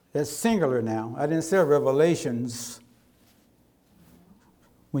That's singular now. I didn't say Revelations.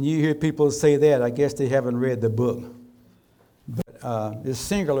 When you hear people say that, I guess they haven't read the book. But it's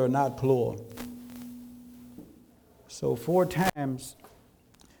singular, not plural. So four times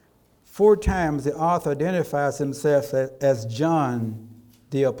the author identifies himself as John,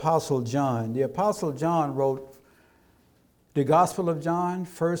 the Apostle John. The Apostle John wrote the Gospel of John,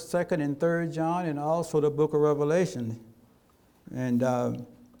 1st, 2nd, and 3rd John, and also the book of Revelation. And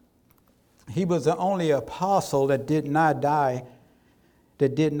he was the only apostle that did not die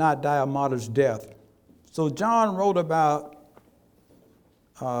a martyr's death. So John wrote about,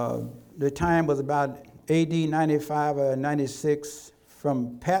 the time was about AD 95 or 96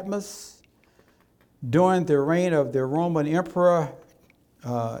 from Patmos during the reign of the Roman Emperor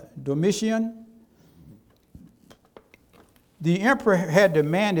Domitian. The emperor had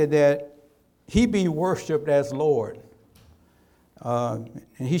demanded that he be worshipped as Lord, and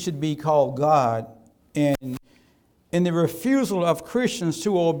he should be called God. And the refusal of Christians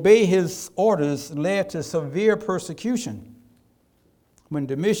to obey his orders led to severe persecution. When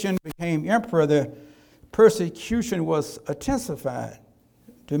Domitian became emperor, the persecution was intensified.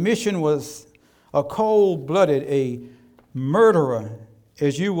 Domitian was a cold-blooded, a murderer,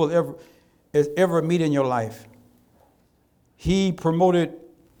 as you will ever meet in your life. He promoted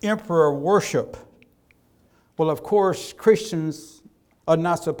emperor worship. Well, of course, Christians are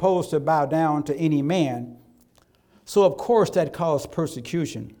not supposed to bow down to any man. So, of course, that caused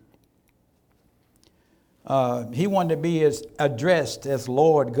persecution. He wanted to be addressed as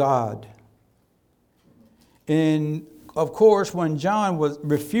Lord God. And, of course, when John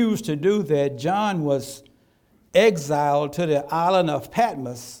refused to do that, John was exiled to the island of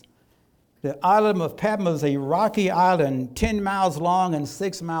Patmos. The island of Patmos is a rocky island 10 miles long and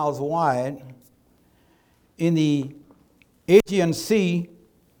 6 miles wide in the Aegean Sea.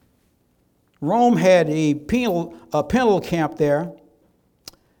 Rome had a penal camp there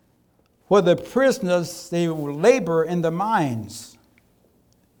where the prisoners, they would labor in the mines.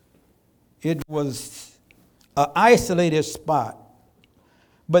 It was an isolated spot.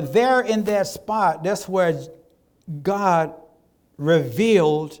 But there in that spot, that's where God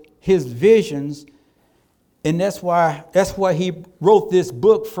revealed his visions, and that's why he wrote this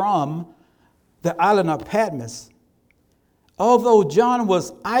book from the island of Patmos. Although John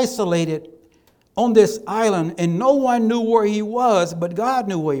was isolated on this island and no one knew where he was, but God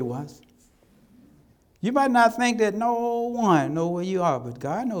knew where he was. You might not think that no one knows where you are, but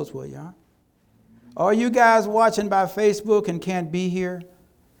God knows where you are. Are you guys watching by Facebook and can't be here?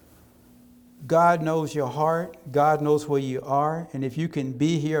 God knows your heart. God knows where you are. And if you can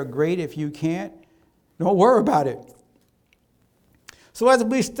be here, great. If you can't, don't worry about it. So as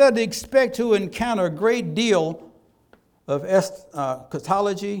we study, expect to encounter a great deal of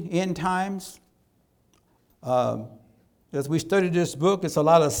eschatology, end times. As we study this book, it's a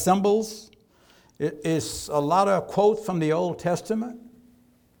lot of symbols. It's a lot of quotes from the Old Testament.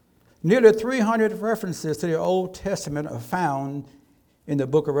 Nearly 300 references to the Old Testament are found in the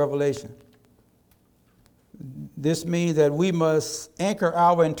book of Revelation. This means that we must anchor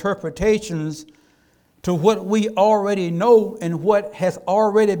our interpretations to what we already know and what has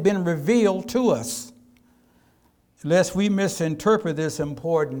already been revealed to us, lest we misinterpret this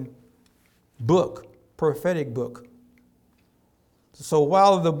important book, prophetic book. So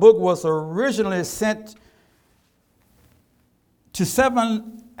while the book was originally sent to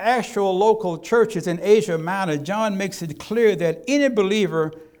 7 actual local churches in Asia Minor, John makes it clear that any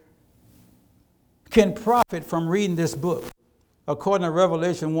believer can profit from reading this book. According to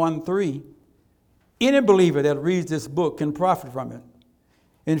Revelation 1:3, any believer that reads this book can profit from it.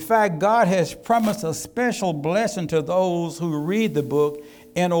 In fact, God has promised a special blessing to those who read the book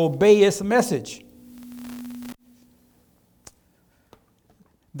and obey its message.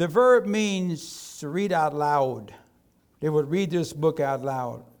 The verb means to read out loud. They would read this book out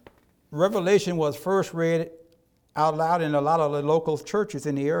loud. Revelation was first read out loud in a lot of the local churches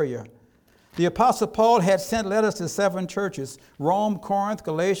in the area. The Apostle Paul had sent letters to 7 churches: Rome, Corinth,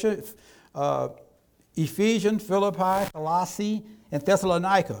 Galatia, Ephesians, Philippi, Colossae, and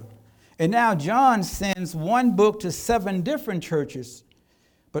Thessalonica. And now John sends one book to 7 different churches.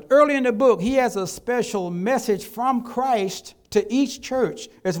 But early in the book, he has a special message from Christ to each church,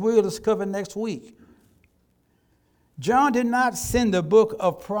 as we'll discover next week. John did not send the book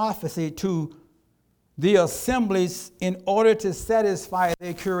of prophecy to the assemblies in order to satisfy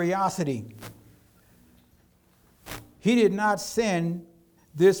their curiosity. He did not send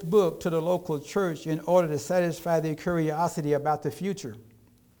this book to the local church in order to satisfy their curiosity about the future.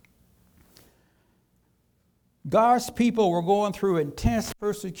 God's people were going through intense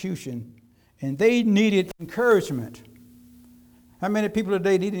persecution, and they needed encouragement. How many people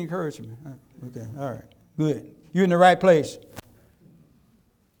today need encouragement? Okay, all right, good. You're in the right place.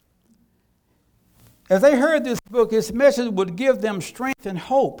 As they heard this book, its message would give them strength and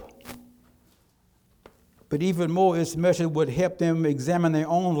hope. But even more, its message would help them examine their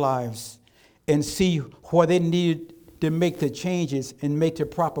own lives and see where they needed to make the changes and make the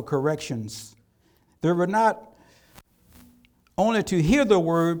proper corrections. They were not only to hear the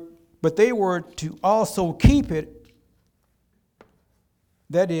word, but they were to also keep it,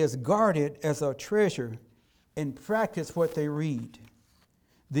 that is, guard it as a treasure and practice what they read.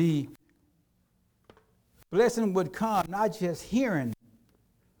 The blessing would come not just hearing.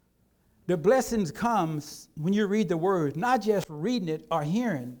 The blessings comes when you read the word, not just reading it or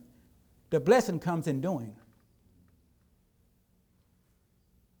hearing. The blessing comes in doing.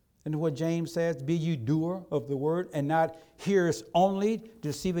 And what James says, be you doer of the word and not hearers only,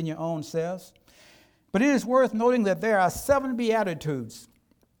 deceiving your own selves. But it is worth noting that there are 7 beatitudes.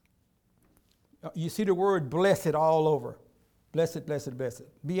 You see the word blessed all over. Blessed, blessed, blessed.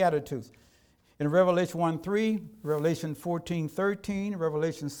 Beatitudes. In Revelation 1:3, Revelation 14:13,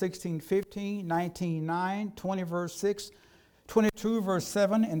 Revelation 16:15, 19:9, 20 verse 6, 22 verse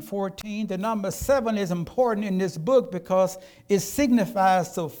 7 and 14. The number 7 is important in this book because it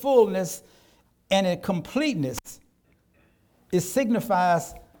signifies the fullness and a completeness. It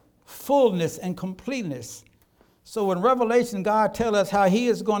signifies fullness and completeness. So in Revelation, God tells us how he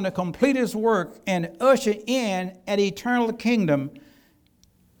is going to complete his work and usher in an eternal kingdom.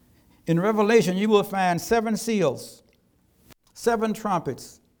 In Revelation, you will find 7 seals, 7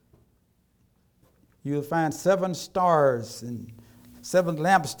 trumpets. You will find 7 stars and 7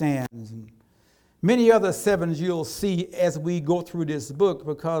 lampstands and many other 7s you'll see as we go through this book,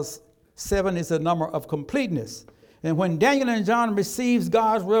 because 7 is a number of completeness. And when Daniel and John receives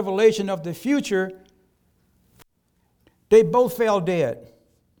God's revelation of the future, they both fell dead.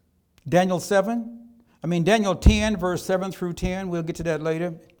 Daniel 10, verse 7 through 10. We'll get to that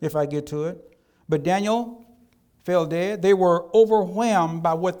later if I get to it. But Daniel fell dead. They were overwhelmed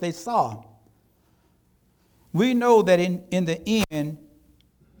by what they saw. We know that in the end,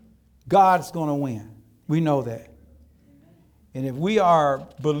 God's going to win. We know that. And if we are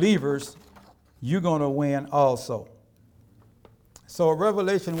believers, you're going to win also. So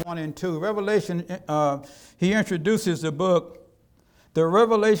Revelation 1 and 2. Revelation, he introduces the book, the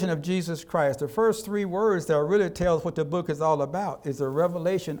revelation of Jesus Christ. The first 3 words that really tells what the book is all about is the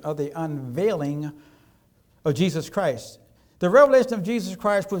revelation of the unveiling of Jesus Christ. The revelation of Jesus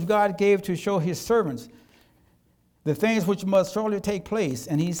Christ which God gave to show his servants the things which must shortly take place.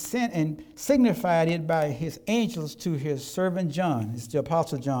 And he sent and signified it by his angels to his servant John. It's the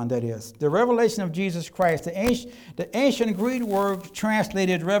Apostle John, that is. The revelation of Jesus Christ. The ancient Greek word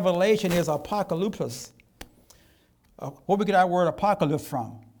translated revelation is apocalypse. Where we get our word apocalypse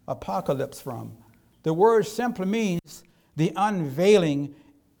from? The word simply means the unveiling,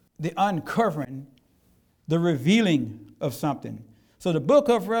 the uncovering, the revealing of something. So the book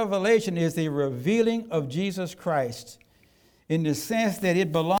of Revelation is the revealing of Jesus Christ in the sense that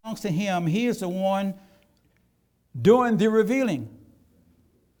it belongs to him. He is the one doing the revealing.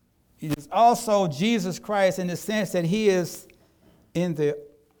 It is also Jesus Christ in the sense that he is the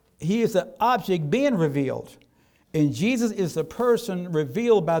object being revealed. And Jesus is the person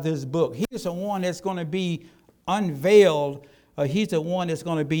revealed by this book. He is the one that's going to be unveiled. He's the one that's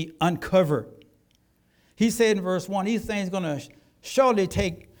going to be uncovered. He said in verse 1, these things are going to surely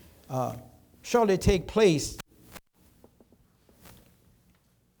take place.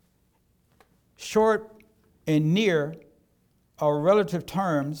 Short and near are relative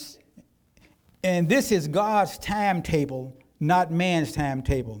terms. And this is God's timetable, not man's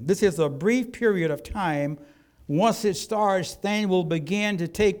timetable. This is a brief period of time. Once it starts, things will begin to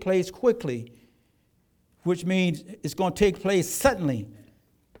take place quickly, which means it's going to take place suddenly.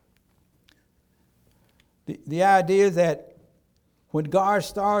 The idea is that when God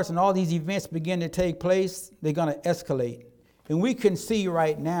starts and all these events begin to take place, they're going to escalate. And we can see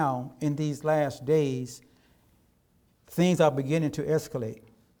right now in these last days, things are beginning to escalate,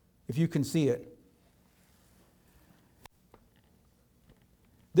 if you can see it.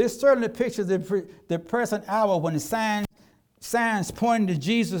 This certainly pictures the present hour when the signs pointing to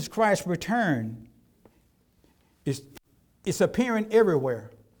Jesus Christ's return. It's appearing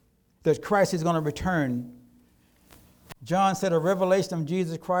everywhere that Christ is going to return. John said a revelation of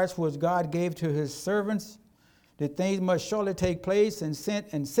Jesus Christ which God gave to his servants, that things must surely take place and sent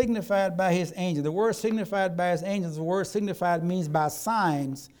and signified by his angels. The word signified by his angels, the word signified means by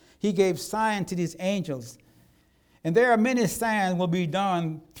signs. He gave signs to these angels. And there are many signs will be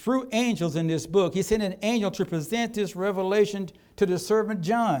done through angels in this book. He sent an angel to present this revelation to the servant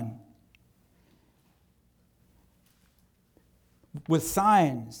John with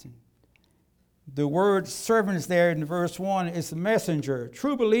signs. The word servants there in verse 1 is messenger.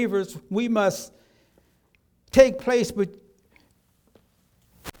 True believers, we must take place with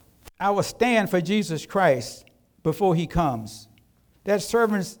our stand for Jesus Christ before he comes. That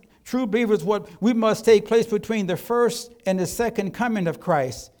servants, true believers, what we must take place between the first and the second coming of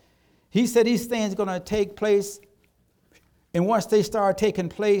Christ. He said these things are going to take place, and once they start taking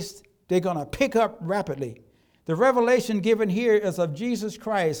place, they're going to pick up rapidly. The revelation given here is of Jesus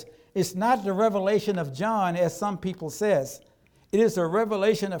Christ. It's not the revelation of John, as some people says. It is a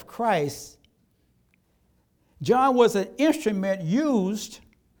revelation of Christ. John was an instrument used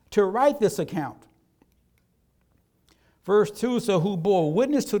to write this account. Verse 2, so who bore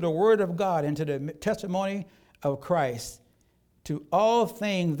witness to the word of God and to the testimony of Christ, to all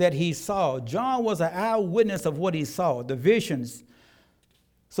things that he saw. John was an eyewitness of what he saw, the visions.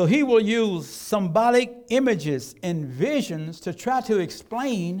 So he will use symbolic images and visions to try to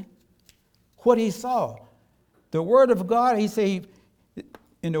explain what he saw. The word of God, he said,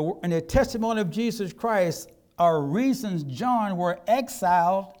 in the testimony of Jesus Christ, are reasons John were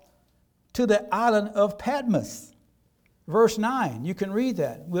exiled to the island of Patmos. Verse 9, you can read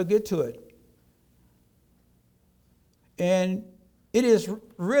that. We'll get to it. And it is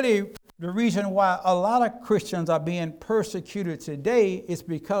really the reason why a lot of Christians are being persecuted today is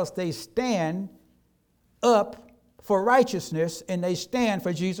because they stand up for righteousness and they stand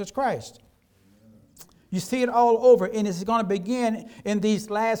for Jesus Christ. You see it all over, and it's going to begin in these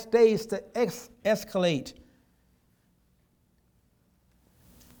last days to escalate.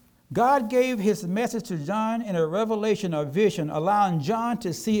 God gave his message to John in a revelation or vision, allowing John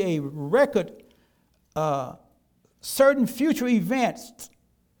to see a record, certain future events,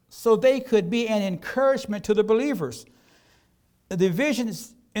 so they could be an encouragement to the believers. The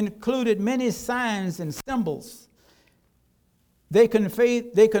visions included many signs and symbols. They convey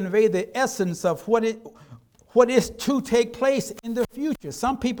the essence of what is to take place in the future.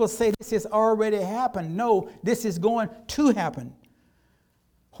 Some people say this has already happened. No, this is going to happen.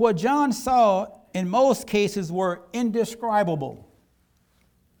 What John saw in most cases were indescribable.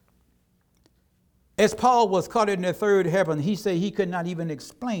 As Paul was caught in the third heaven, he said he could not even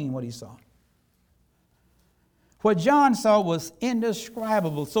explain what he saw. What John saw was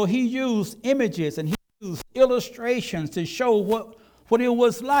indescribable. So he used images and he used illustrations to show what it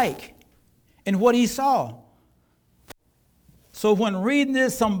was like and what he saw. So when reading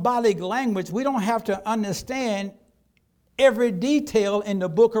this symbolic language, we don't have to understand every detail in the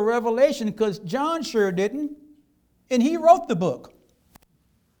book of Revelation, because John sure didn't, and he wrote the book.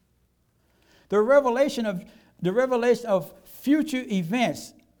 The revelation of future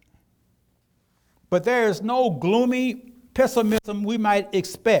events, but there is no gloomy pessimism we might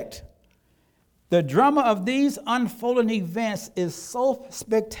expect. The drama of these unfolding events is so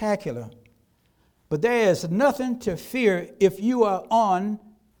spectacular, but there is nothing to fear if you are on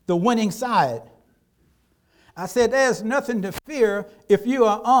the winning side. I said there's nothing to fear if you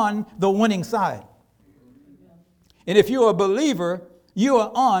are on the winning side. And if you're a believer, you are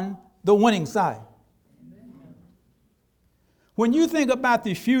on the winning side. When you think about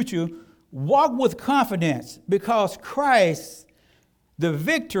the future, walk with confidence, because Christ, the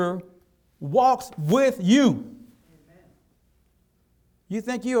victor, walks with you. You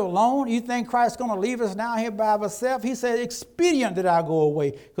think you're alone? You think Christ's going to leave us down here by ourselves? He said, expedient that I go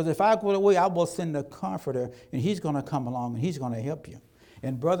away. Because if I go away, I will send the Comforter, and he's going to come along, and he's going to help you.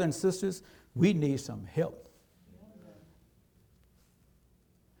 And brothers and sisters, we need some help.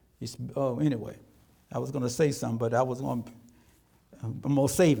 Anyway, I was going to say something, but I'm going to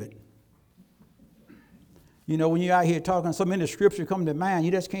save it. You know, when you're out here talking, so many scriptures come to mind,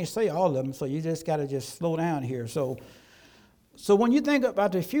 you just can't say all of them, so you just got to just slow down here. So when you think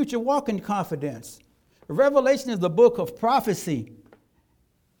about the future, walk in confidence. Revelation is the book of prophecy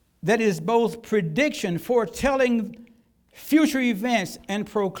that is both prediction, foretelling future events, and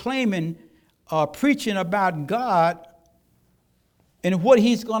proclaiming, preaching about God and what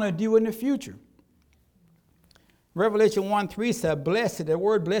he's going to do in the future. Revelation 1:3 said, blessed, the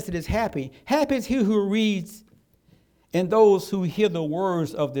word blessed is happy. Happy is he who reads and those who hear the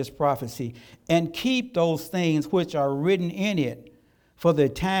words of this prophecy and keep those things which are written in it, for the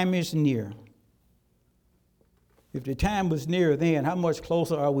time is near. If the time was near then, how much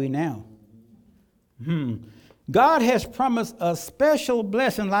closer are we now? God has promised a special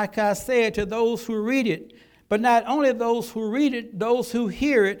blessing, like I said, to those who read it. But not only those who read it, those who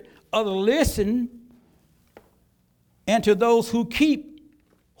hear it or listen and to those who keep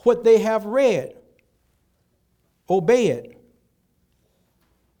what they have read. Obey it,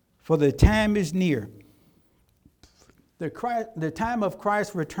 for the time is near. The time of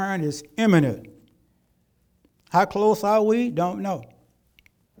Christ's return is imminent. How close are we? Don't know.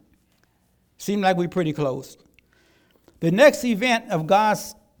 Seems like we're pretty close. The next event of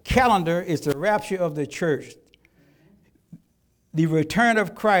God's calendar is the rapture of the church, the return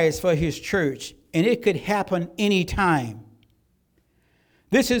of Christ for his church, and it could happen anytime.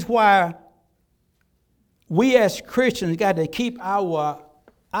 This is why we as Christians got to keep our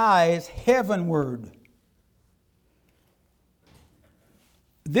eyes heavenward.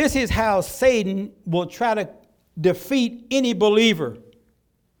 This is how Satan will try to defeat any believer,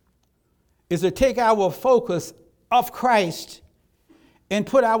 is to take our focus off Christ and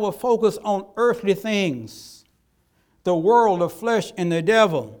put our focus on earthly things, the world, the flesh, and the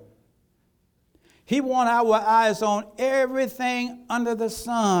devil. He wants our eyes on everything under the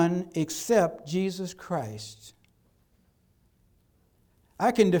sun except Jesus Christ.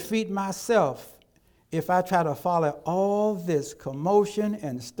 I can defeat myself if I try to follow all this commotion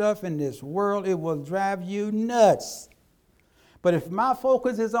and stuff in this world. It will drive you nuts. But if my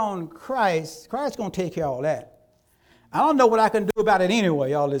focus is on Christ, Christ's going to take care of all that. I don't know what I can do about it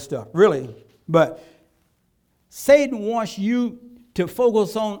anyway, all this stuff, really. But Satan wants you to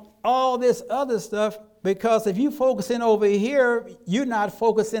focus on all this other stuff, because if you're focusing over here, you're not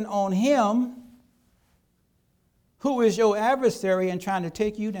focusing on him, who is your adversary and trying to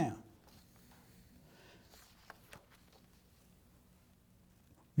take you down.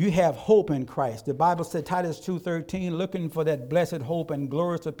 You have hope in Christ. The Bible said, Titus 2:13, looking for that blessed hope and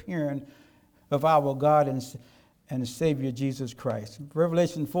glorious appearing of our God and Savior Jesus Christ.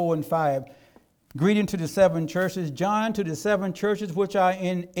 Revelation 4:5, greeting to the seven churches. John, to the seven churches which are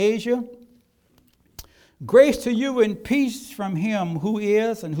in Asia. Grace to you and peace from him who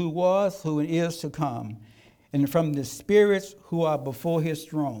is and who was, who is to come, and from the spirits who are before his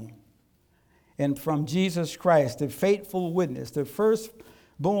throne, and from Jesus Christ, the faithful witness, the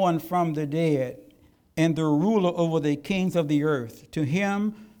firstborn from the dead, and the ruler over the kings of the earth. To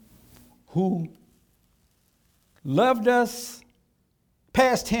him who loved us,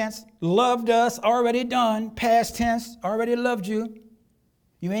 past tense, loved us, already done, past tense, already loved you.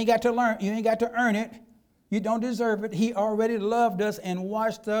 You ain't got to learn, you ain't got to earn it. You don't deserve it. He already loved us and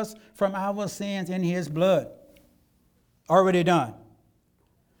washed us from our sins in his blood. Already done.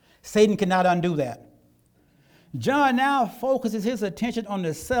 Satan cannot undo that. John now focuses his attention on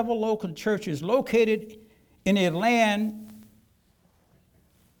the several local churches located in a land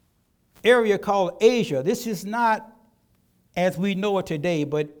area called Asia. This is not as we know it today,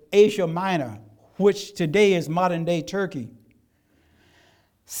 but Asia Minor, which today is modern-day Turkey.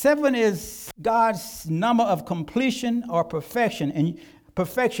 7 is God's number of completion or perfection,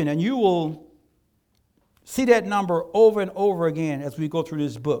 and you will see that number over and over again as we go through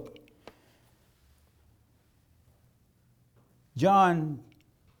this book. John,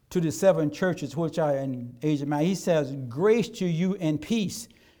 to the 7 churches which are in Asia Minor, he says, grace to you and peace.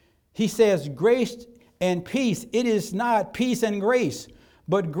 He says grace and peace. It is not peace and grace,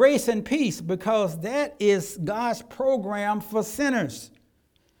 but grace and peace, because that is God's program for sinners.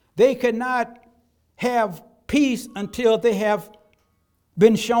 They cannot have peace until they have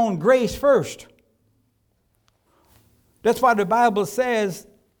been shown grace first. That's why the Bible says,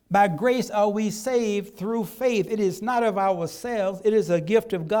 by grace are we saved through faith. It is not of ourselves. It is a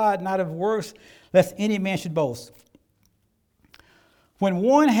gift of God, not of works, lest any man should boast. When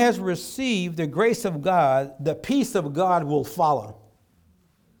one has received the grace of God, the peace of God will follow.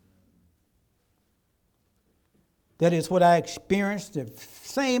 That is what I experienced the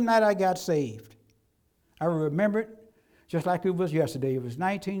same night I got saved. I remember it just like it was yesterday. It was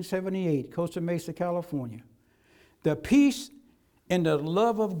 1978, Costa Mesa, California. The peace and the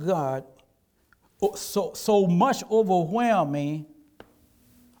love of God so much overwhelmed me,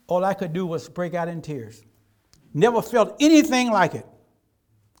 all I could do was break out in tears. Never felt anything like it.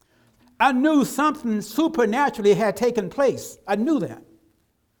 I knew something supernaturally had taken place. I knew that.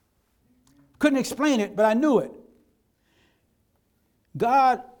 Couldn't explain it, but I knew it.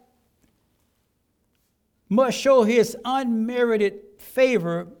 God must show his unmerited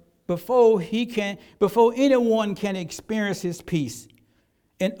favor before anyone can experience his peace.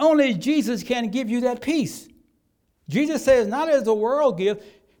 And only Jesus can give you that peace. Jesus says, not as the world gives,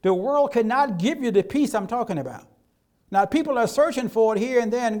 the world cannot give you the peace I'm talking about. Now, people are searching for it here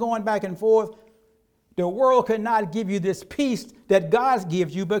and there and going back and forth. The world cannot give you this peace that God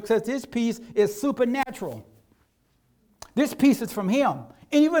gives you, because this peace is supernatural. This peace is from him.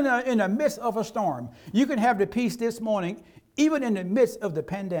 Even in the midst of a storm, you can have the peace this morning, even in the midst of the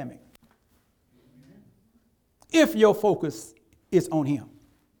pandemic, if your focus is on him.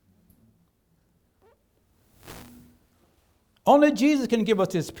 Only Jesus can give us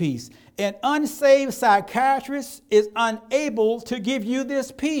this peace. An unsaved psychiatrist is unable to give you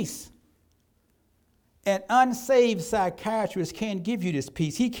this peace. An unsaved psychiatrist can't give you this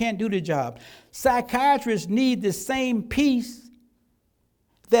peace. He can't do the job. Psychiatrists need the same peace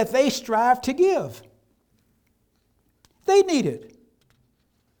that they strive to give. They need it.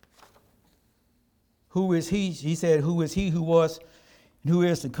 Who is he? He said, who is he who was and who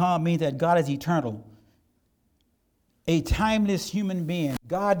is to come, means that God is eternal. A timeless human being.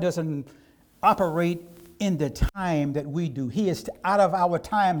 God doesn't operate in the time that we do. He is out of our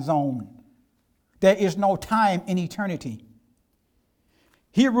time zone. There is no time in eternity.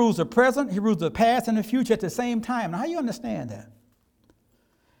 He rules the present, he rules the past and the future at the same time. Now, how do you understand that?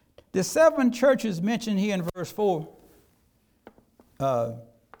 The 7 churches mentioned here in verse 4, the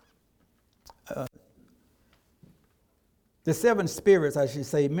 7 spirits, I should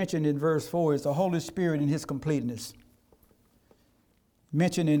say, mentioned in verse 4 is the Holy Spirit in his completeness.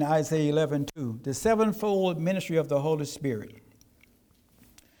 Mentioned in Isaiah 11:2, the sevenfold ministry of the Holy Spirit.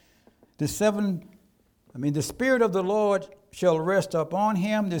 The Spirit of the Lord shall rest upon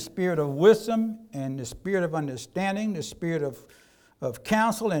him, the spirit of wisdom and the spirit of understanding, the spirit of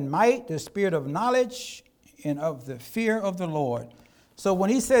counsel and might, the spirit of knowledge and of the fear of the Lord. So when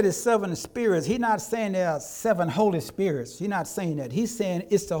he said it's 7 spirits, he's not saying there are 7 Holy Spirits. He's not saying that. He's saying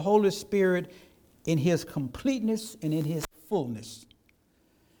it's the Holy Spirit in his completeness and in his fullness.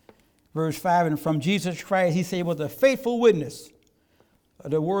 Verse 5, and from Jesus Christ, he said, was a faithful witness.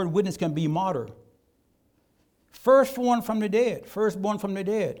 The word witness can be martyr. Firstborn from the dead,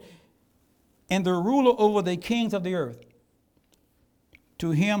 and the ruler over the kings of the earth.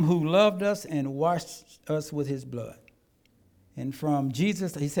 To him who loved us and washed us with his blood. And from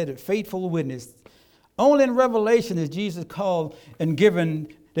Jesus, he said, a faithful witness. Only in Revelation is Jesus called and given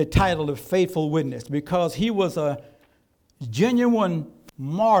the title of faithful witness, because he was a genuine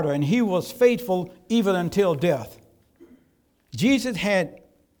martyr, and he was faithful even until death. Jesus had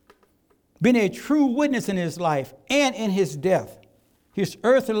been a true witness in his life and in his death. His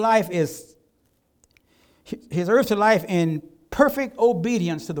earthly life in perfect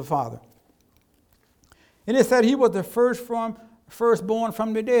obedience to the Father. And it said he was the firstborn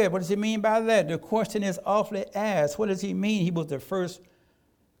from the dead. What does he mean by that? The question is awfully asked. What does he mean he was the firstborn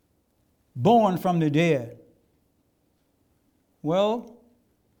from the dead? Well,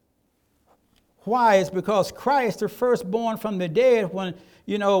 why? It's because Christ, the firstborn from the dead, why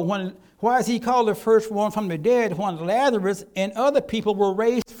is he called the firstborn from the dead when Lazarus and other people were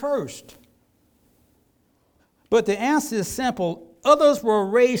raised first? But the answer is simple. Others were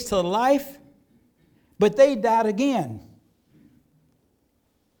raised to life, but they died again.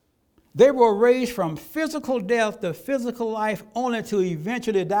 They were raised from physical death to physical life, only to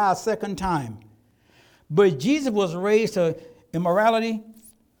eventually die a second time. But Jesus was raised to immortality,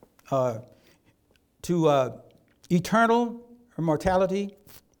 to eternal immortality,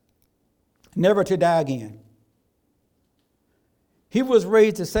 never to die again. He was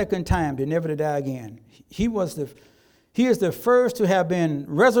raised a second time to never to die again. He is the first to have been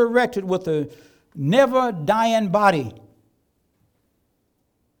resurrected with a never dying body.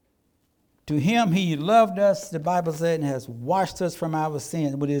 To him he loved us, the Bible said, and has washed us from our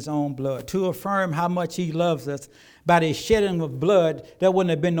sins with his own blood. To affirm how much he loves us, by the shedding of blood, there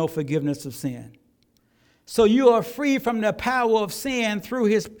wouldn't have been no forgiveness of sin. So you are free from the power of sin through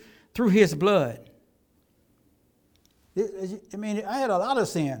his blood. I had a lot of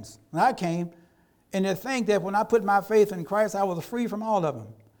sins when I came, and to think that when I put my faith in Christ, I was free from all of them.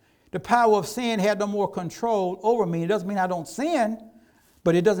 The power of sin had no more control over me. It doesn't mean I don't sin,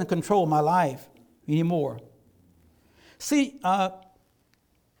 but it doesn't control my life anymore. See,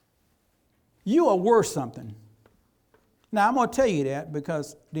 you are worth something. Now, I'm going to tell you that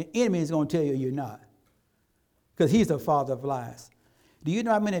because the enemy is going to tell you you're not, because he's the father of lies. Do you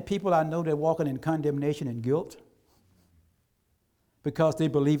know how many people I know that are walking in condemnation and guilt because they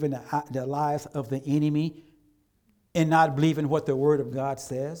believe in the lies of the enemy and not believing what the Word of God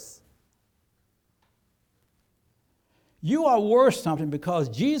says? You are worth something because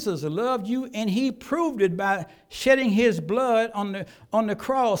Jesus loved you, and he proved it by shedding his blood on the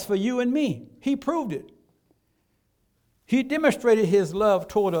cross for you and me. He proved it. He demonstrated his love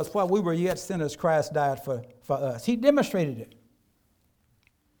toward us while we were yet sinners. Christ died for us. He demonstrated it.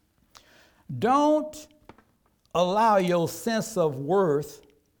 Don't allow your sense of worth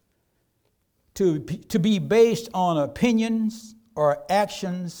to be based on opinions or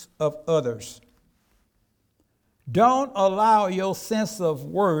actions of others. Don't allow your sense of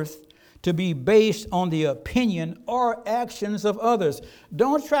worth to be based on the opinion or actions of others.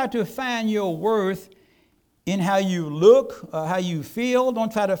 Don't try to find your worth in how you look, or how you feel.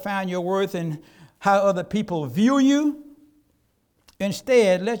 Don't try to find your worth in how other people view you.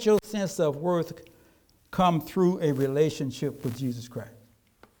 Instead, let your sense of worth come through a relationship with Jesus Christ.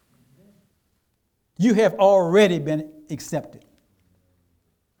 You have already been accepted.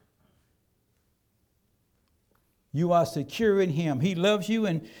 You are secure in him. He loves you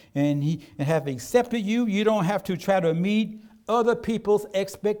and have accepted you. You don't have to try to meet other people's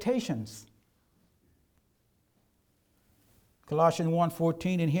expectations. Colossians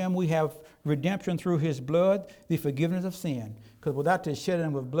 1:14, in him we have redemption through his blood, the forgiveness of sin. Because without the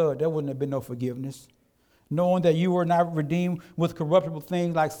shedding of blood, there wouldn't have been no forgiveness. Knowing that you were not redeemed with corruptible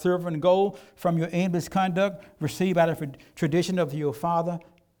things like silver and gold from your aimless conduct received out of tradition of your father,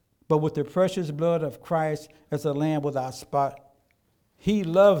 but with the precious blood of Christ as a lamb without spot. He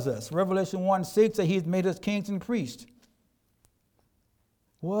loves us. Revelation 1:6 says he's made us kings and priests.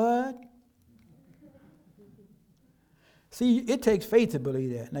 What? See, it takes faith to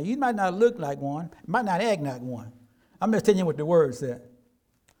believe that. Now, you might not look like one, might not act like one. I'm just telling you what the word said.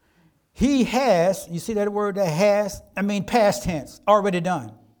 He has, you see that word that has, past tense, already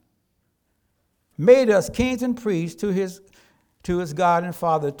done. Made us kings and priests to his God and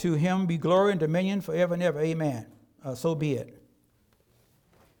Father. To him be glory and dominion forever and ever. Amen. So be it.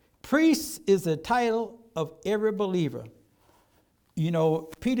 Priest is the title of every believer. You know,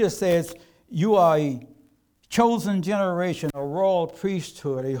 Peter says, you are a chosen generation, a royal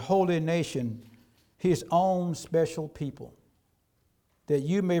priesthood, a holy nation, his own special people, that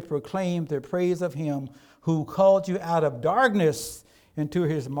you may proclaim the praise of him who called you out of darkness into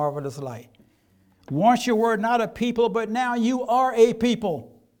his marvelous light. Once you were not a people, but now you are a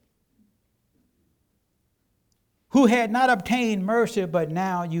people who had not obtained mercy, but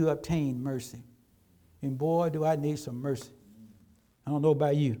now you obtain mercy. And boy, do I need some mercy. I don't know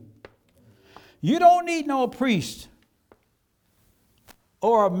about you. You don't need no priest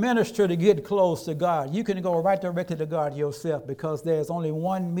or a minister to get close to God. You can go right directly to God yourself, because there's only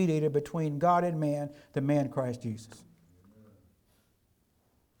one mediator between God and man, the man Christ Jesus.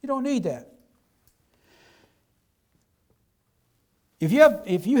 You don't need that.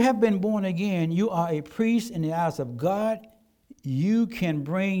 If you have been born again, you are a priest in the eyes of God. You can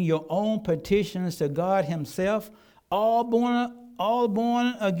bring your own petitions to God himself. All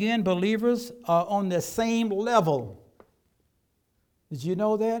born again believers are on the same level. Did you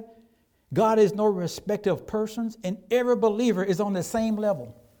know that? God is no respecter of persons, and every believer is on the same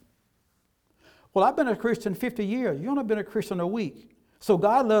level. Well, I've been a Christian 50 years. You've only been a Christian a week. So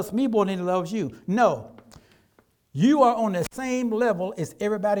God loves me more than he loves you. No. You are on the same level as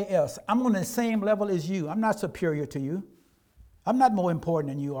everybody else. I'm on the same level as you. I'm not superior to you. I'm not more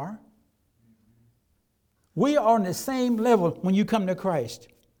important than you are. We are on the same level when you come to Christ.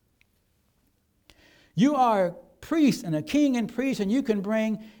 You are a priest and a king and priest, and you can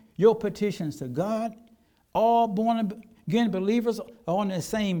bring your petitions to God. All born again believers are on the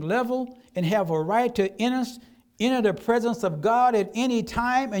same level and have a right to enter the presence of God at any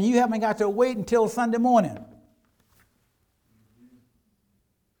time, and you haven't got to wait until Sunday morning.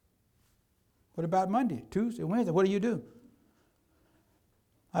 What about Monday, Tuesday, Wednesday? What do?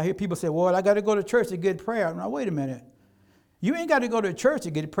 I hear people say, well, I got to go to church to get prayer. Now, wait a minute. You ain't got to go to church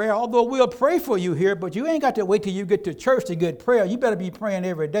to get prayer, although we'll pray for you here, but you ain't got to wait till you get to church to get prayer. You better be praying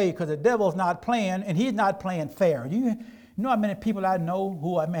every day, because the devil's not playing, and he's not playing fair. You know how many people I know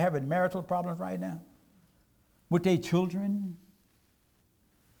who are having marital problems right now with their children?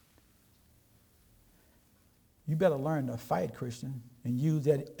 You better learn to fight, Christian, and use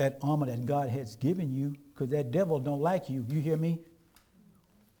that armor that God has given you, because that devil don't like you. You hear me?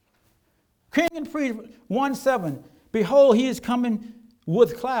 King and priest 1:7. Behold, he is coming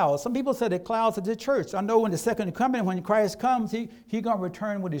with clouds. Some people say the clouds are the church. I know in the second coming, when Christ comes, he going to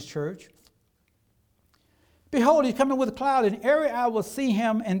return with his church. Behold, he's coming with clouds, and every eye will see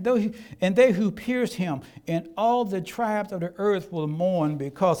him, and they who pierced him, and all the tribes of the earth will mourn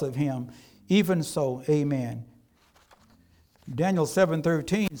because of him. Even so, amen. Daniel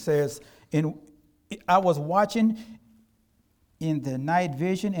 7:13 says, I was watching in the night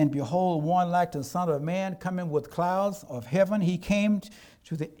vision, and behold, one like the Son of Man coming with clouds of heaven. He came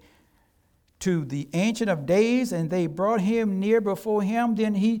to the Ancient of Days, and they brought him near before him.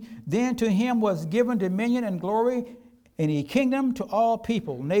 Then to him was given dominion and glory, and a kingdom to all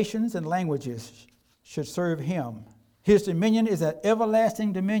people, nations, and languages should serve him. His dominion is an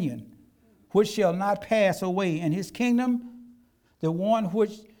everlasting dominion, which shall not pass away, and his kingdom the one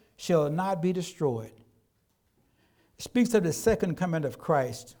which shall not be destroyed. It speaks of the second coming of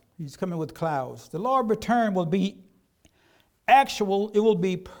Christ. He's coming with clouds. The Lord's return will be actual, it will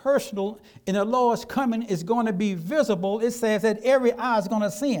be personal, and the Lord's coming is going to be visible. It says that every eye is going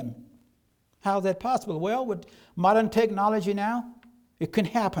to see him. How is that possible? Well, with modern technology now, it can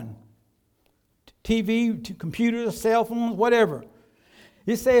happen. TV, computers, cell phones, whatever.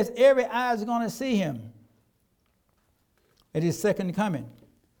 It says every eye is going to see him at his second coming.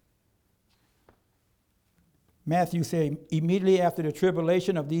 Matthew said, immediately after the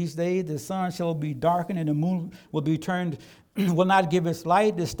tribulation of these days, the sun shall be darkened and the moon will be turned, will not give its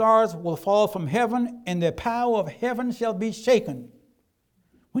light. The stars will fall from heaven and the power of heaven shall be shaken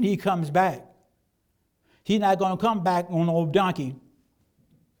when he comes back. He's not going to come back on an old donkey.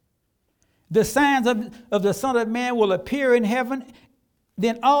 The signs of the Son of Man will appear in heaven.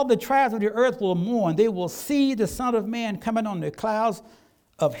 Then all the tribes of the earth will mourn. They will see the Son of Man coming on the clouds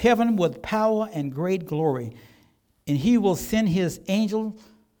of heaven with power and great glory. And he will send his angel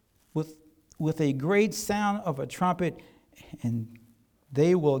with a great sound of a trumpet, and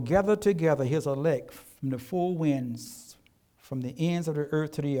they will gather together his elect from the four winds, from the ends of the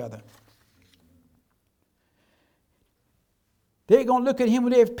earth to the other. They're going to look at him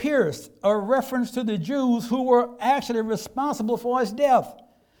when they've pierced, a reference to the Jews who were actually responsible for his death.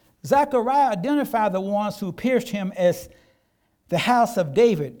 Zechariah identified the ones who pierced him as the house of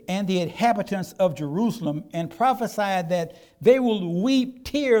David and the inhabitants of Jerusalem, and prophesied that they will weep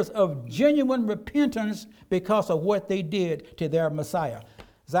tears of genuine repentance because of what they did to their Messiah.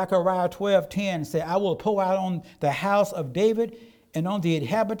 Zechariah 12:10 said, I will pour out on the house of David and on the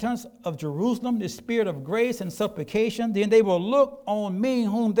inhabitants of Jerusalem the spirit of grace and supplication. Then they will look on me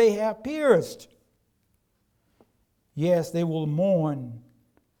whom they have pierced. Yes, they will mourn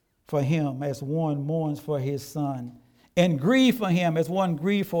for him as one mourns for his son, and grieve for him as one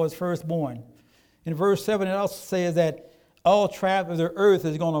grieves for his firstborn. In verse 7, it also says that all tribes of the earth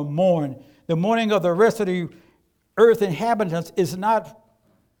is going to mourn. The mourning of the rest of the earth inhabitants is not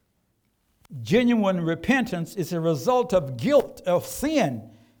genuine repentance. It's a result of guilt, of sin,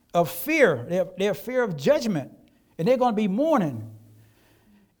 of fear. Their fear of judgment. And they're going to be mourning.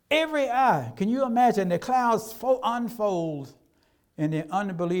 Every eye, can you imagine the clouds unfold and the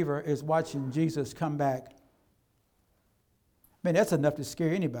unbeliever is watching Jesus come back? Man, that's enough to scare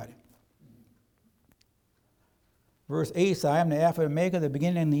anybody. Verse 8 says, I am the Alpha and Omega, the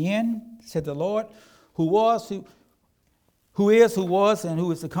beginning and the end, said the Lord, who is, who was, and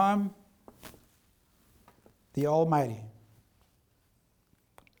who is to come, the Almighty.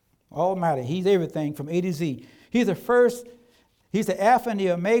 Almighty. He's everything from A to Z. He's the first, he's the Alpha and the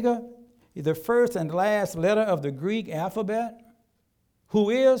Omega. He's the first and last letter of the Greek alphabet.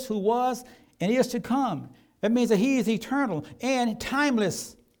 Who is, who was, and is to come. That means that he is eternal and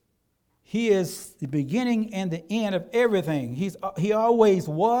timeless. He is the beginning and the end of everything. He always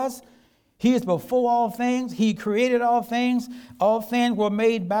was. He is before all things. He created all things. All things were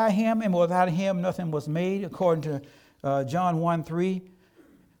made by him, and without him nothing was made, according to John 1:3.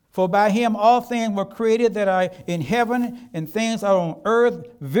 For by him all things were created that are in heaven and things are on earth,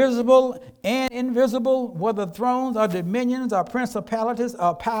 visible and invisible, whether thrones or dominions or principalities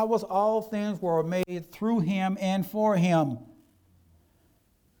or powers, all things were made through him and for him.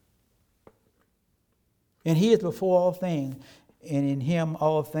 And he is before all things, and in him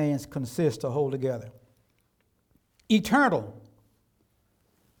all things consist or hold together. Eternal.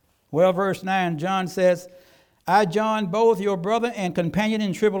 Well, verse 9, John says, I, John, both your brother and companion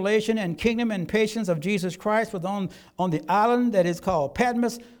in tribulation and kingdom and patience of Jesus Christ, was on the island that is called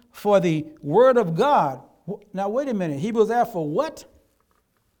Patmos for the word of God. Now, wait a minute. He was there for what?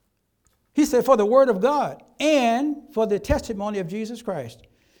 He said for the word of God and for the testimony of Jesus Christ.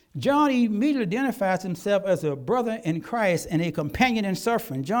 John immediately identifies himself as a brother in Christ and a companion in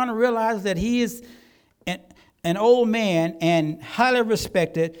suffering. John realizes that he is an old man and highly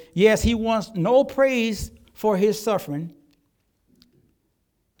respected. Yes, he wants no praise for his suffering.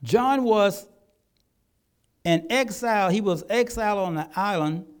 John was an exile. He was exiled on an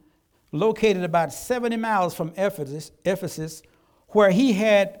island located about 70 miles from Ephesus, where he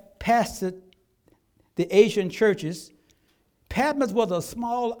had pastored the Asian churches. Patmos was a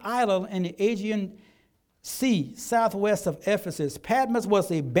small island in the Aegean Sea, southwest of Ephesus. Patmos was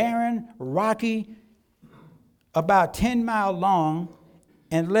a barren, rocky, about 10 miles long,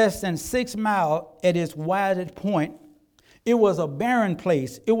 and less than 6 miles at its widest point. It was a barren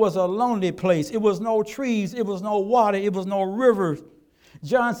place. It was a lonely place. It was no trees. It was no water. It was no rivers.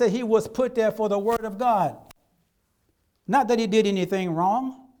 John said he was put there for the word of God. Not that he did anything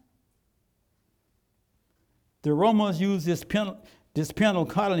wrong. The Romans used this penal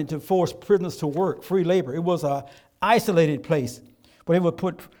colony to force prisoners to work, free labor. It was an isolated place where they would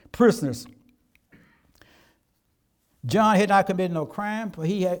put prisoners. John had not committed no crime, but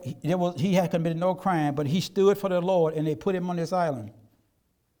he had committed no crime, but he stood for the Lord, and they put him on this island.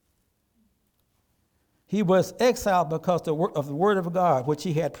 He was exiled because of the word of God, which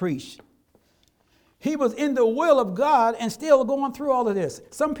he had preached. He was in the will of God and still going through all of this.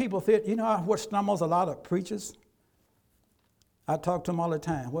 Some people think, what stumbles a lot of preachers? I talk to them all the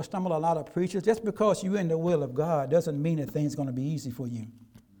time. What stumbles a lot of preachers? Just because you're in the will of God doesn't mean that things are going to be easy for you.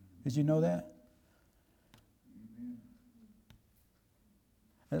 Did you know that?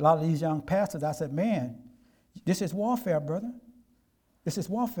 A lot of these young pastors, I said, man, this is warfare, brother. This is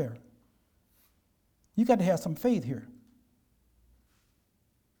warfare. You got to have some faith here.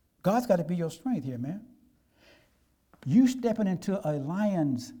 God's got to be your strength here, man. You stepping into a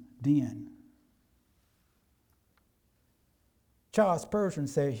lion's den. Charles Spurgeon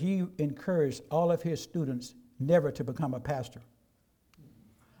said he encouraged all of his students never to become a pastor.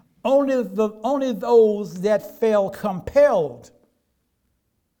 Only those that felt compelled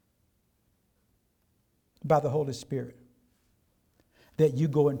by the Holy Spirit that you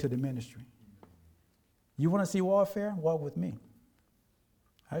go into the ministry. You want to see warfare? Walk with me.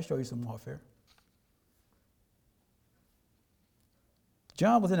 I'll show you some warfare.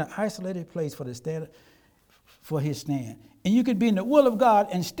 John was in an isolated place for his stand. And you can be in the will of God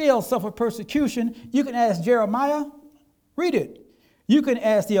and still suffer persecution. You can ask Jeremiah. Read it. You can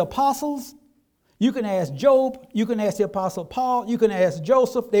ask the apostles. You can ask Job. You can ask the apostle Paul. You can ask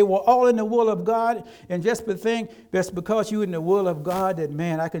Joseph. They were all in the will of God. And just think that's because you're in the will of God that,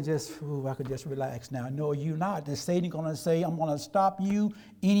 man, I can just relax now. No, you're not. The Satan's going to say, I'm going to stop you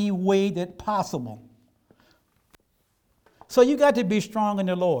any way that possible. So you got to be strong in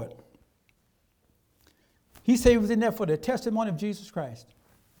the Lord. He said he was in there for the testimony of Jesus Christ,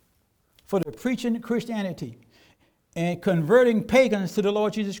 for the preaching of Christianity, and converting pagans to the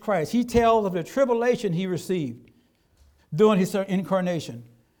Lord Jesus Christ. He tells of the tribulation he received during his incarnation.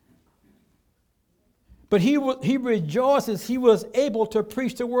 But he rejoices he was able to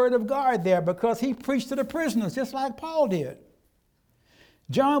preach the word of God there because he preached to the prisoners just like Paul did.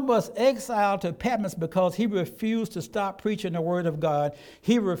 John was exiled to Patmos because he refused to stop preaching the word of God.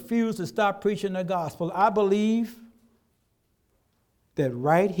 He refused to stop preaching the gospel. I believe that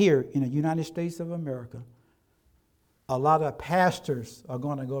right here in the United States of America, a lot of pastors are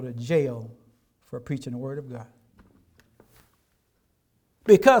going to go to jail for preaching the word of God.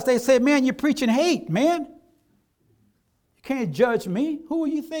 Because they say, man, you're preaching hate, man. You can't judge me. Who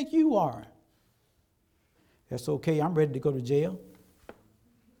do you think you are? That's okay. I'm ready to go to jail.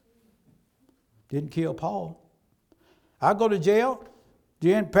 Didn't kill Paul. I go to jail,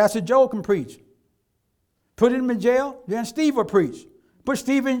 then Pastor Joe can preach. Put him in jail, then Steve will preach. Put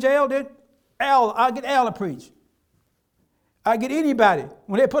Steve in jail, then I'll get Al to preach. I get anybody.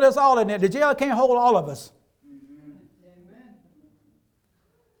 When they put us all in there, the jail can't hold all of us. Amen.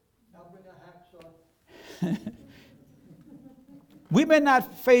 I'll bring a hacksaw. We may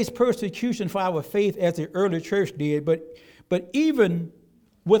not face persecution for our faith as the early church did, but even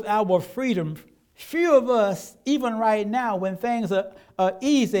with our freedom, few of us, even right now, when things are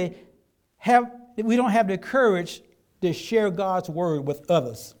easy, we don't have the courage to share God's word with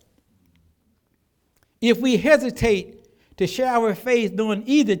others. If we hesitate to share our faith during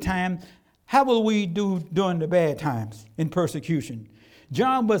either time, how will we do during the bad times in persecution?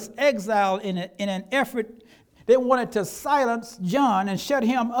 John was exiled in an effort. They wanted to silence John and shut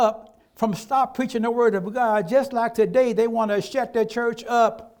him up from stop preaching the word of God, just like today they want to shut the church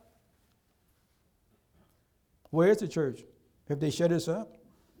up. Where's the church? Have they shut us up?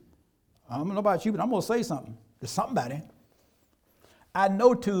 I don't know about you, but I'm going to say something to somebody. I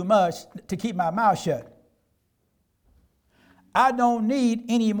know too much to keep my mouth shut. I don't need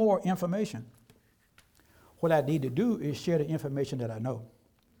any more information. What I need to do is share the information that I know.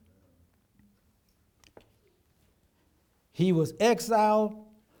 He was exiled,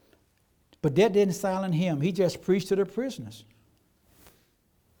 but that didn't silence him. He just preached to the prisoners.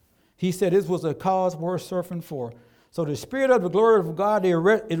 He said this was a cause worth suffering for. So the Spirit of the glory of God, it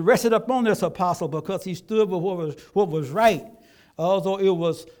rested upon this apostle because he stood for what was right. Although it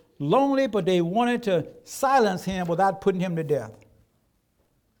was lonely, but they wanted to silence him without putting him to death.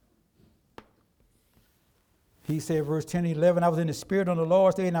 He said, verse 10 and 11, I was in the Spirit on the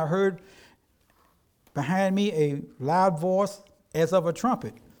Lord's day, and I heard behind me a loud voice as of a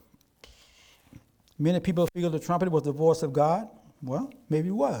trumpet. Many people feel the trumpet was the voice of God. Well, maybe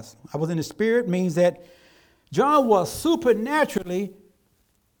it was. I was in the Spirit means that John was supernaturally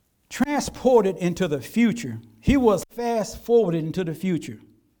transported into the future He was fast forwarded into the future.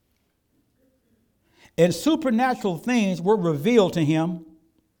 And supernatural things were revealed to him.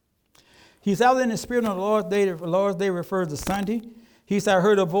 He said, I was in the Spirit on the Lord's Day. The Lord's Day refers to Sunday. He said, I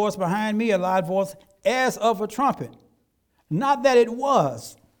heard a voice behind me, a loud voice, as of a trumpet. Not that it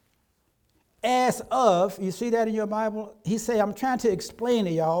was. As of, you see that in your Bible? He said, I'm trying to explain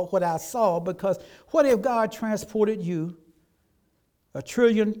to y'all what I saw, because what if God transported you a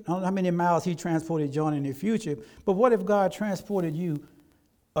trillion, I don't know how many miles he transported John in the future, but what if God transported you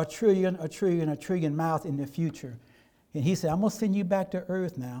a trillion miles in the future? And he said, I'm going to send you back to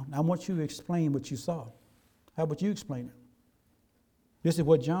earth now. I want you to explain what you saw. How about you explain it? This is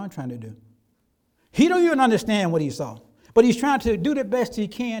what John's trying to do. He don't even understand what he saw, but he's trying to do the best he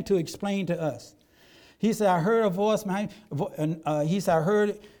can to explain to us. He said, I heard a voice behind, he said, I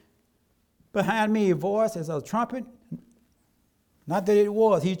heard behind me a voice as a trumpet. Not that it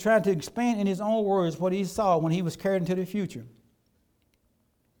was. He's trying to explain in his own words what he saw when he was carried into the future.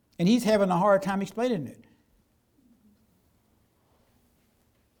 And he's having a hard time explaining it.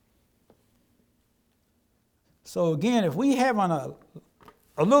 So again, if we having a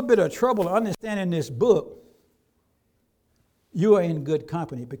little bit of trouble understanding this book, you are in good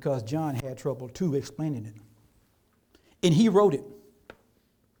company, because John had trouble too explaining it. And he wrote it.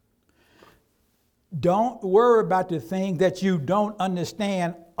 Don't worry about the things that you don't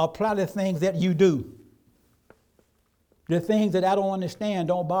understand. Apply the things that you do. The things that I don't understand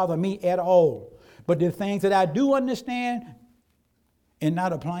don't bother me at all. But the things that I do understand and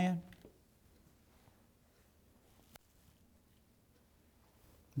not applying.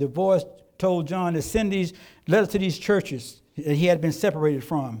 The voice told John to send these letters to these churches that he had been separated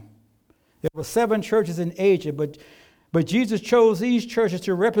from. There were 7 churches in Asia, but Jesus chose these churches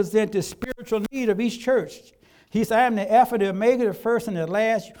to represent the spiritual need of each church. He said, I am the Alpha, the Omega, the first and the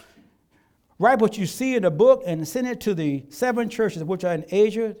last. Write what you see in the book and send it to the 7 churches which are in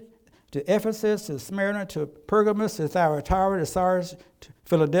Asia, to Ephesus, to Smyrna, to Pergamos, to Thyatira, to Sardis, to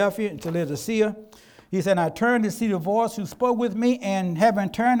Philadelphia, and to Laodicea. He said, I turned to see the voice who spoke with me, and having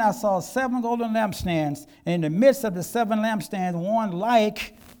turned, I saw 7 golden lampstands. And in the midst of the 7 lampstands, one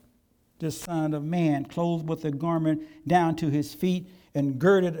like the Son of Man, clothed with a garment down to his feet and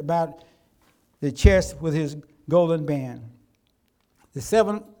girded about the chest with his golden band. The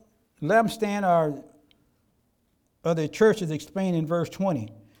 7 lampstands are the churches explained in verse 20.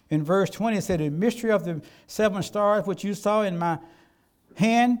 In verse 20 it said, the mystery of the 7 stars which you saw in my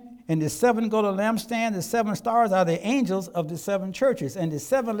hand, and the 7 golden lampstands, the 7 stars are the angels of the 7 churches, and the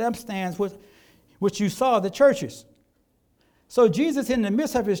 7 lampstands which you saw, the churches. So Jesus, in the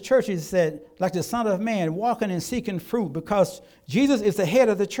midst of his churches, said, like the Son of Man, walking and seeking fruit, because Jesus is the head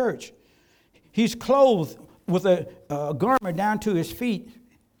of the church. He's clothed with a garment down to his feet,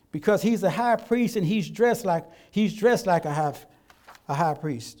 because he's a high priest, and he's dressed like a high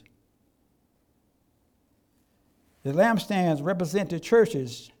priest. The lampstands represent the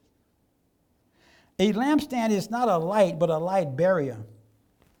churches. A lampstand is not a light, but a light barrier.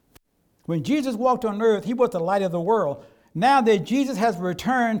 When Jesus walked on earth, he was the light of the world. Now that Jesus has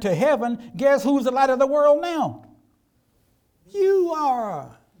returned to heaven, guess who's the light of the world now? You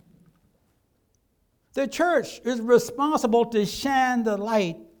are. The church is responsible to shine the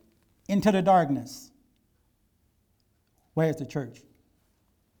light into the darkness. Where's the church?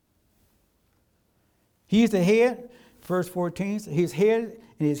 He's the head, verse 14. His head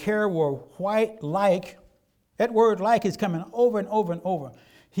and his hair were white like. That word like is coming over and over and over.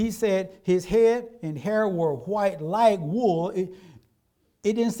 He said his head and hair were white like wool. It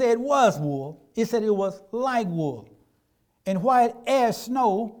didn't say it was wool. It said it was like wool. And white as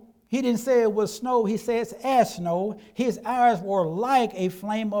snow. He didn't say it was snow. He says as snow. His eyes were like a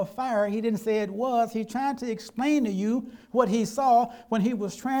flame of fire. He didn't say it was. He's trying to explain to you what he saw when he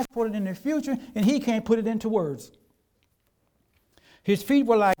was transported in the future, and he can't put it into words. His feet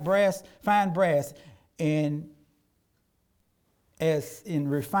were like brass, fine brass, and as in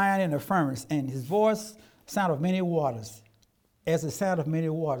refined in a furnace, and his voice sound of many waters, as the sound of many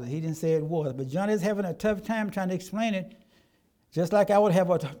waters. He didn't say it was, but John is having a tough time trying to explain it, just like I would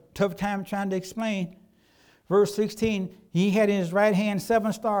have a tough time trying to explain. Verse 16, he had in his right hand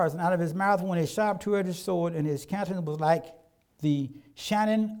 7 stars, and out of his mouth went a sharp two-edged sword, and his countenance was like the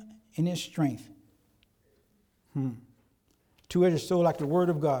shining in his strength. Two-edged sword like the word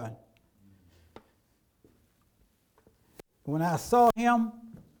of God. When I saw him,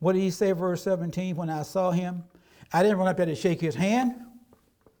 what did he say, verse 17? When I saw him, I didn't run up there to shake his hand.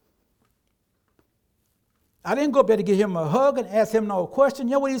 I didn't go up there to give him a hug and ask him no question.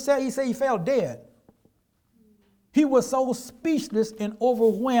 You know what he said? He said he fell dead. He was so speechless and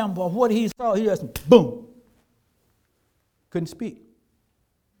overwhelmed by what he saw. He just, boom, Couldn't speak.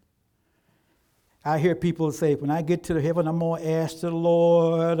 I hear people say, when I get to the heaven, I'm going to ask the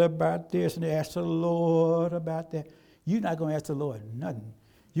Lord about this and ask the Lord about that. You're not going to ask the Lord nothing.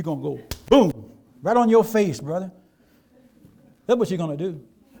 You're going to go, boom, right on your face, brother. That's what you're going to do.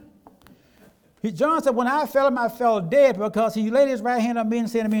 John said, when I fell dead because he laid his right hand on me and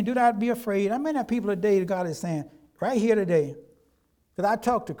said to me, do not be afraid. I mean, that people today, that God is saying, right here today, because I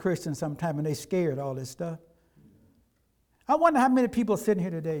talk to Christians sometimes and they scared all this stuff. I wonder how many people sitting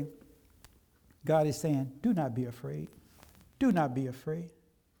here today, God is saying, do not be afraid. Do not be afraid.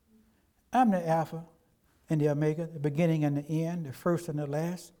 I'm the Alpha and the Omega, the beginning and the end, the first and the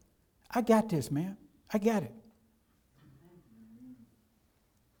last. I got this, man. I got it.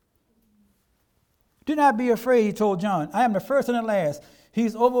 Do not be afraid, he told John. I am the first and the last.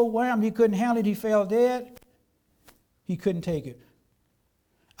 He's overwhelmed. He couldn't handle it. He fell dead. He couldn't take it.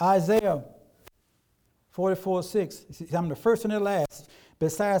 Isaiah 44:6. I'm the first and the last.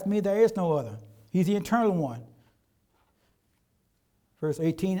 Besides me, there is no other. He's the eternal one. Verse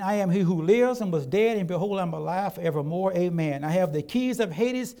 18, I am he who lives and was dead, and behold, I'm alive forevermore. Amen. I have the keys of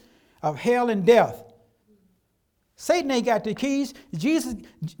Hades, of hell and death. Satan ain't got the keys.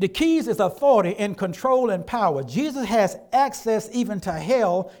 The keys is authority and control and power. Jesus has access even to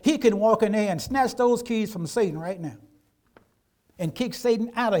hell. He can walk in there and snatch those keys from Satan right now and kick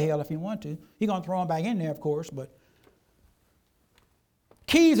Satan out of hell if he wants to. He's going to throw him back in there, of course, but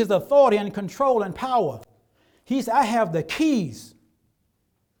keys is authority and control and power. He said, I have the keys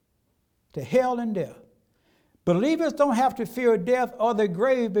to hell and death. Believers don't have to fear death or the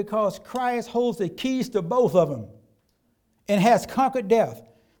grave because Christ holds the keys to both of them and has conquered death.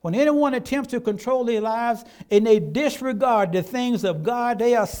 When anyone attempts to control their lives and they disregard the things of God,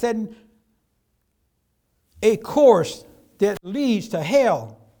 they are setting a course that leads to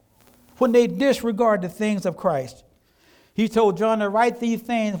hell when they disregard the things of Christ. He told John to write these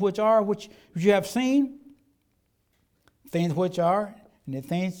things which you have seen, things which are, and the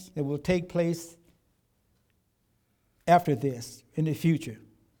things that will take place after this in the future.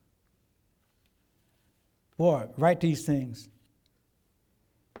 Lord, write these things.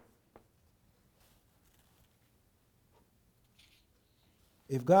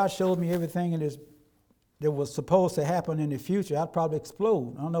 If God showed me everything that was supposed to happen in the future, I'd probably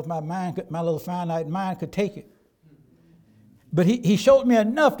explode. I don't know if my little finite mind could take it. But he showed me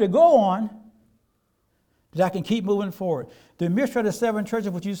enough to go on that I can keep moving forward. The mystery of the seven churches,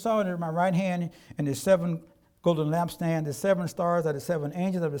 which you saw in my right hand, and the seven golden lampstands, the seven stars are the seven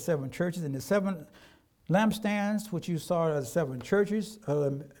angels of the seven churches, and the seven lampstands, which you saw are the seven churches.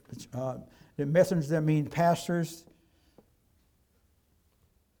 The messengers, that mean pastors.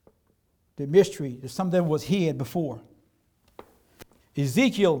 The mystery, something was hid before.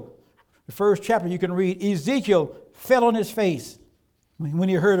 Ezekiel, the first chapter you can read, Ezekiel fell on his face when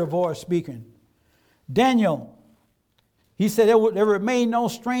he heard a voice speaking. Daniel, he said, there remained no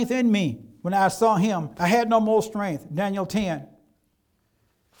strength in me when I saw him. I had no more strength. Daniel 10.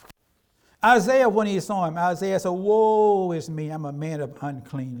 Isaiah, when he saw him, Isaiah said, woe is me. I'm a man of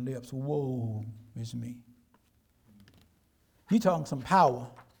unclean lips. Woe is me. You talking some power.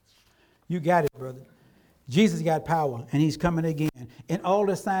 You got it, brother. Jesus got power, and he's coming again. And all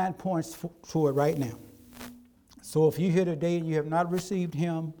the sign points to it right now. So if you're here today and you have not received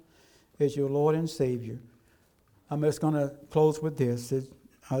him as your Lord and Savior, I'm just going to close with this.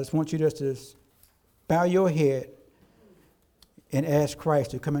 I just want you just to bow your head and ask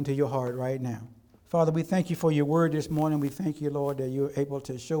Christ to come into your heart right now. Father, we thank you for your word this morning. We thank you, Lord, that you're able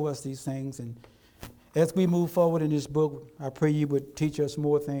to show us these things. And as we move forward in this book, I pray you would teach us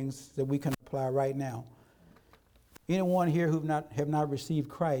more things that we can apply right now. Anyone here who have not received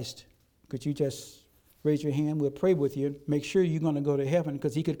Christ, could you just raise your hand? We'll pray with you. Make sure you're going to go to heaven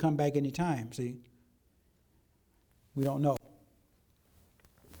because he could come back anytime, see? We don't know.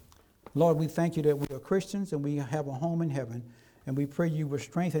 Lord, we thank you that we are Christians and we have a home in heaven. And we pray you would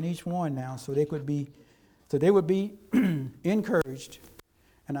strengthen each one now so they would be encouraged.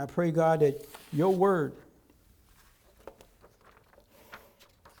 And I pray, God, that your word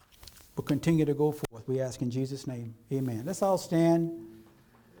will continue to go forth. We ask in Jesus' name. Amen. Let's all stand.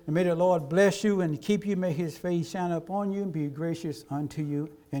 And may the Lord bless you and keep you. May his face shine upon you and be gracious unto you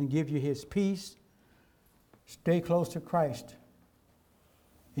and give you his peace. Stay close to Christ.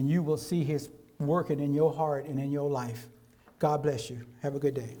 And you will see his working in your heart and in your life. God bless you. Have a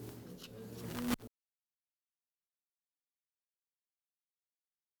good day.